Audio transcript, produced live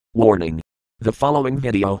Warning. The following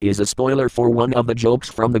video is a spoiler for one of the jokes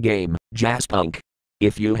from the game, JAZZPUNK.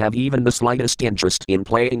 If you have even the slightest interest in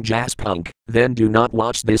playing JAZZPUNK, then do not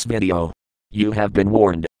watch this video. You have been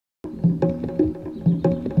warned.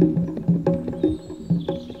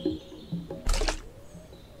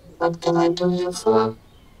 What can I do you for?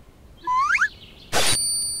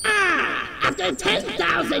 After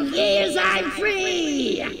 10,000 years, I'm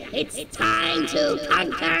free! It's time to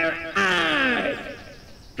conquer Earth!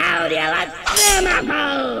 How do you like them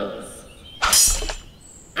apples?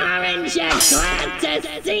 Aren't you glad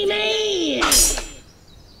to see me?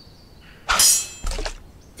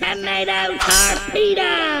 Tomato torpedo!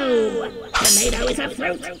 Tomato is a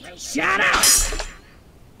fruit! Shut up!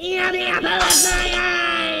 You're the apple of my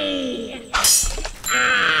eye!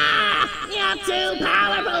 You're too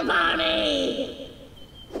powerful for me!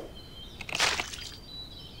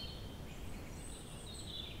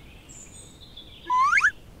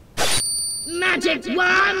 Magic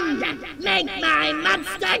wand! Make my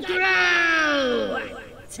monster grow!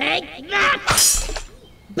 Take that!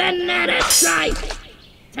 Banana stripe!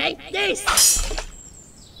 Take this!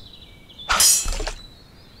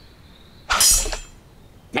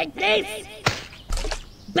 Take this!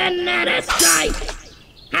 Banana stripe!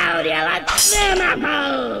 How do you like them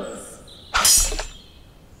apples?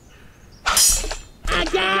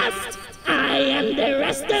 Aghast! I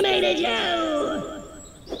underestimated you!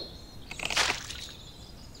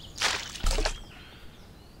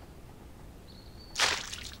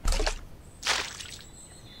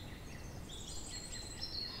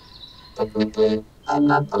 Technically, I'm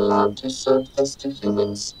not allowed to serve this to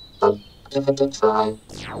humans, but give it a try.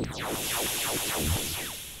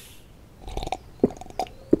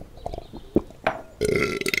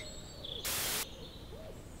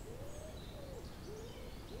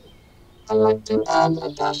 I like to add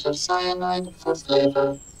a dash of cyanide for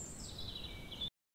flavor.